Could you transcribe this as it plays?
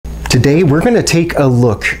Today we're going to take a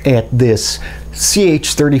look at this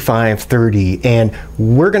CH3530 and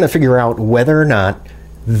we're going to figure out whether or not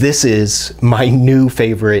this is my new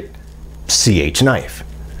favorite CH knife.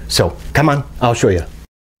 So come on, I'll show you.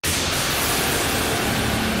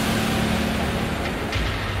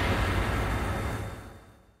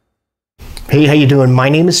 Hey, how you doing? My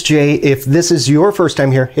name is Jay. If this is your first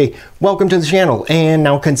time here, hey, welcome to the channel. And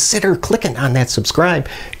now consider clicking on that subscribe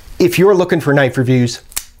if you're looking for knife reviews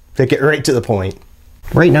that get right to the point.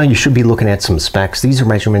 Right now you should be looking at some specs. These are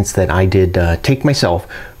measurements that I did take myself,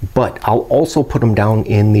 but I'll also put them down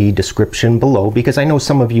in the description below because I know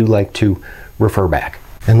some of you like to refer back.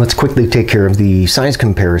 And let's quickly take care of the size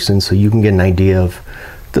comparison so you can get an idea of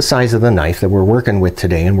the size of the knife that we're working with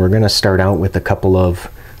today. And we're going to start out with a couple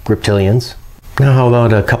of griptilians. Now how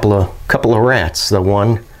about a couple of rats, the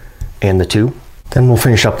 1 and the 2. Then we'll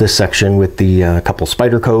finish up this section with the couple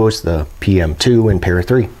Spydercos, the PM2 and Para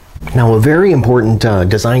 3. Now a very important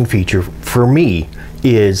design feature for me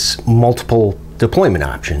is multiple deployment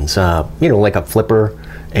options, you know, like a flipper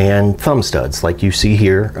and thumb studs like you see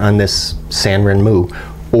here on this Sanren Mu,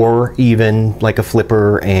 or even like a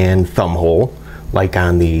flipper and thumb hole like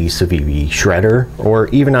on the Civivi Shredder, or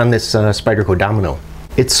even on this Spyderco Domino.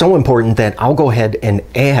 It's so important that I'll go ahead and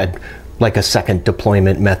add like a second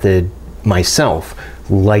deployment method myself,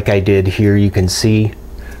 like I did here. You can see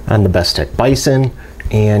on the Bestech Bison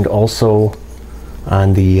and also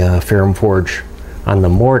on the Ferrum Forge on the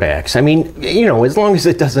Mordax. I mean, you know, as long as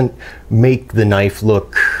it doesn't make the knife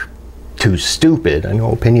look too stupid. I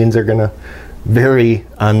know opinions are gonna vary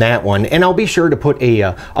on that one, and I'll be sure to put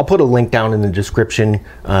I'll put a link down in the description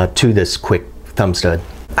to this quick thumb stud.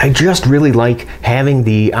 I just really like having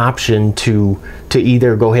the option to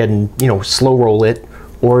either go ahead and, you know, slow roll it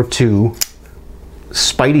or to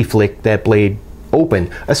Spidey flick that blade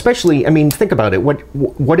open. Especially, I mean, think about it.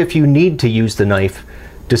 What if you need to use the knife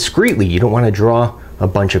discreetly? You don't want to draw a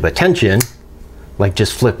bunch of attention like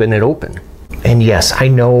just flipping it open. And yes, I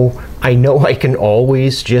know I can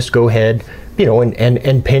always just go ahead, you know,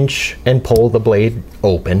 and pinch and pull the blade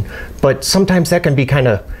open, but sometimes that can be kind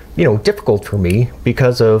of, you know, difficult for me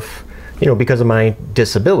because of, you know, because of my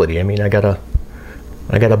disability. I mean, I got a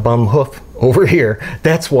bum hoof over here.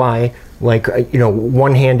 That's why, like, you know,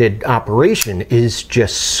 one-handed operation is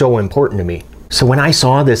just so important to me. So when I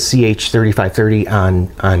saw this CH3530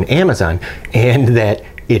 on Amazon and that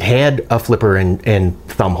it had a flipper and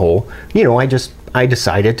thumb hole, you know, I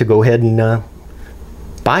decided to go ahead and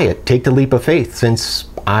buy it, take the leap of faith, since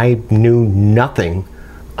I knew nothing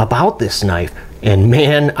about this knife. And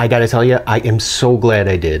man, I gotta tell you, I am so glad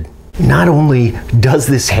I did. Not only does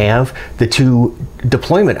this have the 2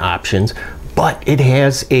 deployment options, but it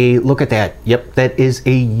has a, look at that, yep, that is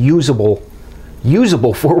a usable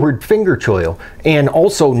forward finger choil. And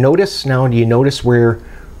also notice, now do you notice where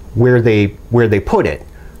they put it?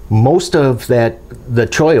 Most of that, the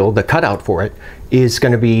choil, the cutout for it, is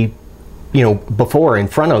gonna be, you know, before, in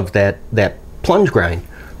front of that plunge grind,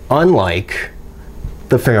 unlike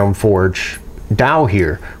the Ferrum Forge Dow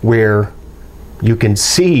here, where you can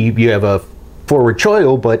see you have a forward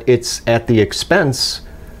choil, but it's at the expense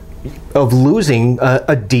of losing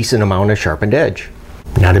a decent amount of sharpened edge.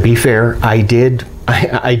 Now, to be fair, I did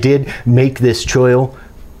make this choil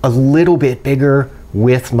a little bit bigger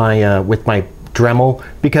with my Dremel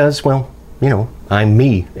because, well, you know, I'm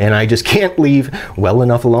me and I just can't leave well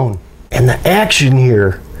enough alone. And the action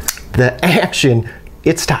here,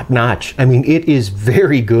 it's top notch. I mean, it is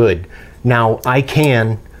very good. Now I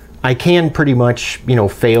can pretty much, you know,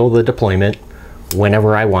 fail the deployment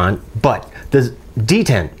whenever I want, but the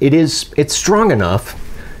detent, it's strong enough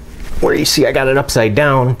where you see I got it upside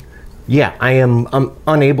down. Yeah, I'm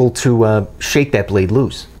unable to shake that blade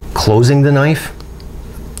loose. Closing the knife,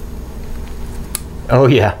 oh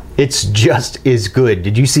yeah, it's just as good.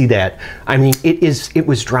 Did you see that? I mean, it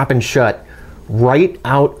was dropping shut right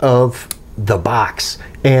out of the box,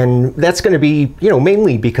 and that's going to be, you know,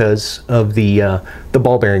 mainly because of the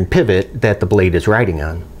ball bearing pivot that the blade is riding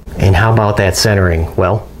on. And how about that centering?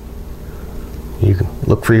 Well, you can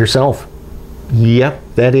look for yourself. Yep,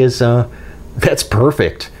 that's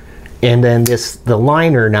perfect. And then the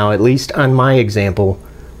liner, now at least on my example,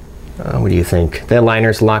 what do you think? That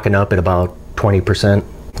liner's locking up at about 20%.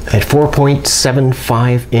 At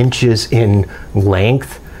 4.75 inches in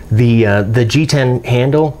length, the G10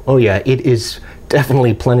 handle, oh yeah, it is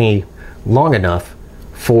definitely plenty long enough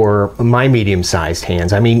for my medium-sized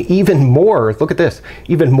hands. I mean, even more, look at this,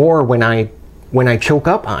 even more when I choke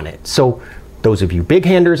up on it. So those of you big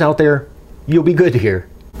handers out there, you'll be good here.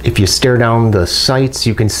 If you stare down the sights,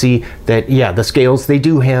 you can see that, yeah, the scales, they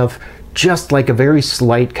do have just like a very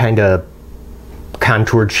slight kind of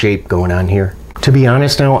contoured shape going on here. To be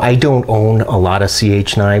honest now, I don't own a lot of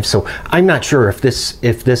CH knives, so I'm not sure if this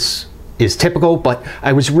is typical, but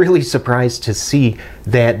I was really surprised to see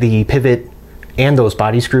that the pivot and those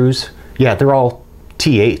body screws, yeah, they're all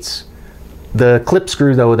T8s. The clip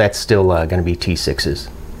screw though, that's still gonna be T6s.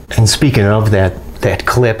 And speaking of that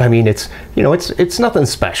clip, I mean, it's, you know, it's nothing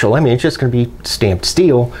special. I mean, it's just gonna be stamped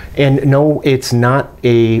steel. And no, it's not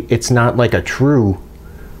like a true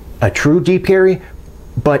deep carry,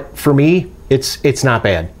 but for me, it's not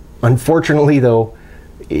bad. Unfortunately though,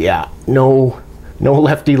 yeah, no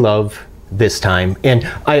lefty love this time. And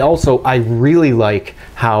I really like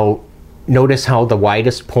how, notice how the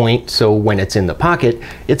widest point, so when it's in the pocket,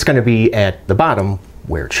 it's gonna be at the bottom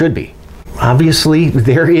where it should be. Obviously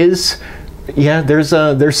there's some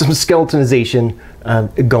skeletonization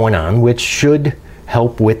going on, which should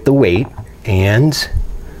help with the weight. And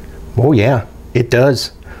oh yeah, it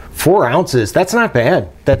does. 4 ounces, that's not bad.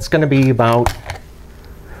 That's gonna be about,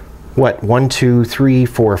 what, 1, 2, 3,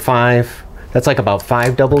 4, 5. That's like about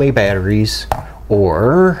 5 AA batteries,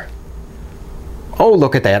 or, oh,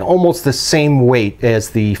 look at that, almost the same weight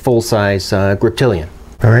as the full-size Griptilian.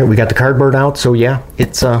 All right, we got the cardboard out, so yeah,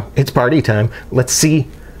 it's party time. Let's see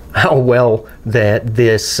how well that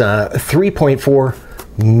this 3.4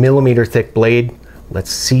 millimeter thick blade,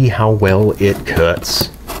 let's see how well it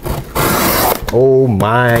cuts. Oh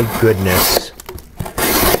my goodness.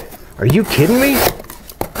 Are you kidding me?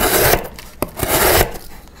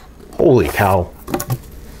 Holy cow.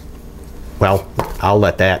 Well, I'll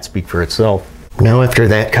let that speak for itself. Now after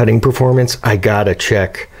that cutting performance, I gotta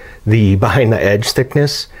check the behind the edge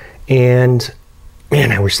thickness. And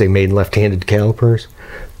man, I wish they made left-handed calipers.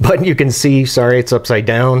 But you can see, sorry, it's upside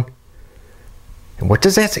down. And what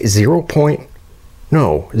does that say?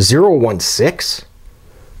 0.16?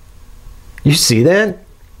 You see that?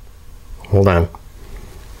 Hold on.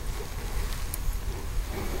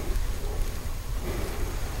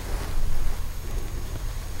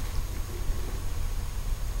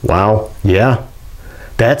 Wow, yeah,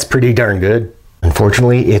 that's pretty darn good.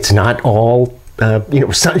 Unfortunately, it's not all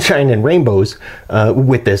sunshine and rainbows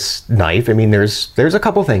with this knife. I mean, there's a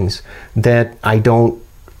couple things that I don't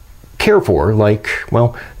care for, like,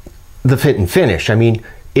 well, the fit and finish. I mean,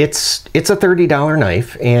 it's a $30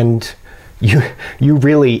 knife, and you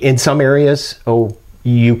really, in some areas, oh,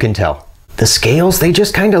 you can tell. The scales, they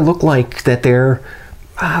just kind of look like that they're,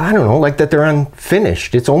 I don't know, like that they're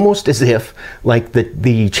unfinished. It's almost as if like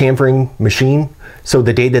the chamfering machine, so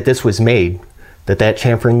the day that this was made, that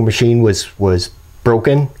chamfering machine was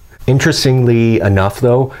broken. Interestingly enough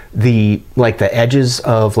though, the edges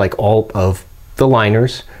of like all of the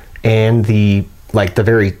liners and the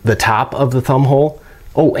top of the thumb hole,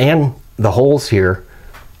 oh, and the holes here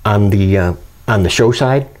on the show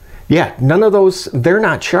side, yeah, none of those, they're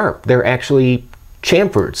not sharp. They're actually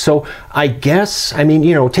chamfered. So I guess, I mean,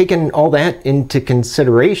 you know, taking all that into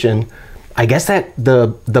consideration, I guess that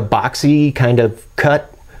the boxy kind of cut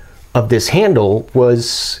of this handle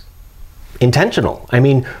was intentional. I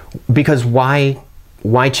mean, because why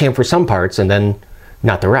chamfer some parts and then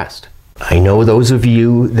not the rest? I know those of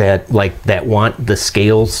you that want the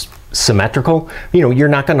scales symmetrical, you know, you're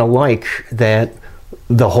not going to like that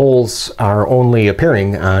the holes are only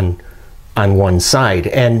appearing on one side.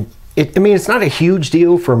 And I mean, it's not a huge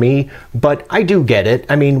deal for me, but I do get it.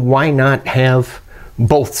 I mean, why not have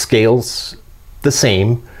both scales the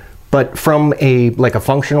same? But from a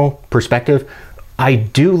functional perspective, I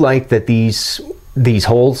do like that these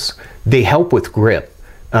holes, they help with grip.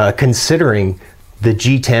 Considering the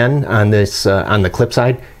G10 on this on the clip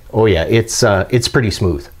side, oh yeah, it's pretty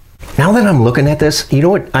smooth. Now that I'm looking at this, you know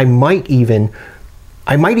what? I might even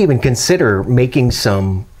consider making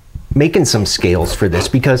some scales for this,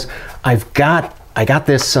 because I got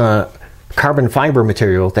this carbon fiber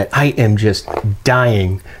material that I am just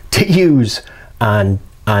dying to use on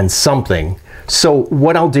something. So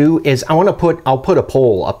what I'll do is I'll put a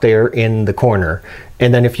poll up there in the corner,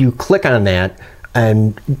 and then if you click on that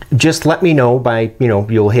and just let me know by, you know,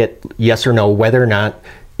 you'll hit yes or no whether or not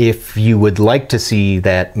if you would like to see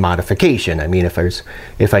that modification. I mean, if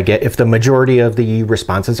the majority of the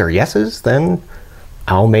responses are yeses, then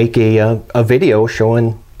I'll make a video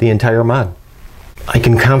showing the entire mod. I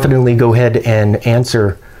can confidently go ahead and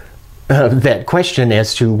answer that question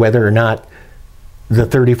as to whether or not the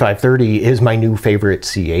 3530 is my new favorite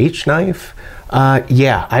CH knife.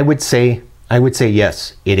 Yeah, I would say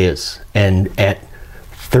yes, it is. And at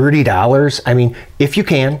 $30, I mean, if you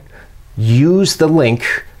can, use the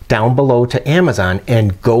link down below to Amazon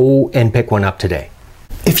and go and pick one up today.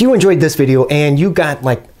 If you enjoyed this video and you got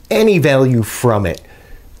like any value from it,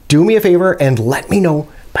 do me a favor and let me know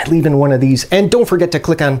by leaving one of these. And don't forget to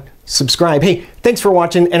click on subscribe. Hey, thanks for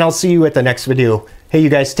watching, and I'll see you at the next video. Hey, you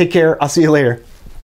guys, take care. I'll see you later.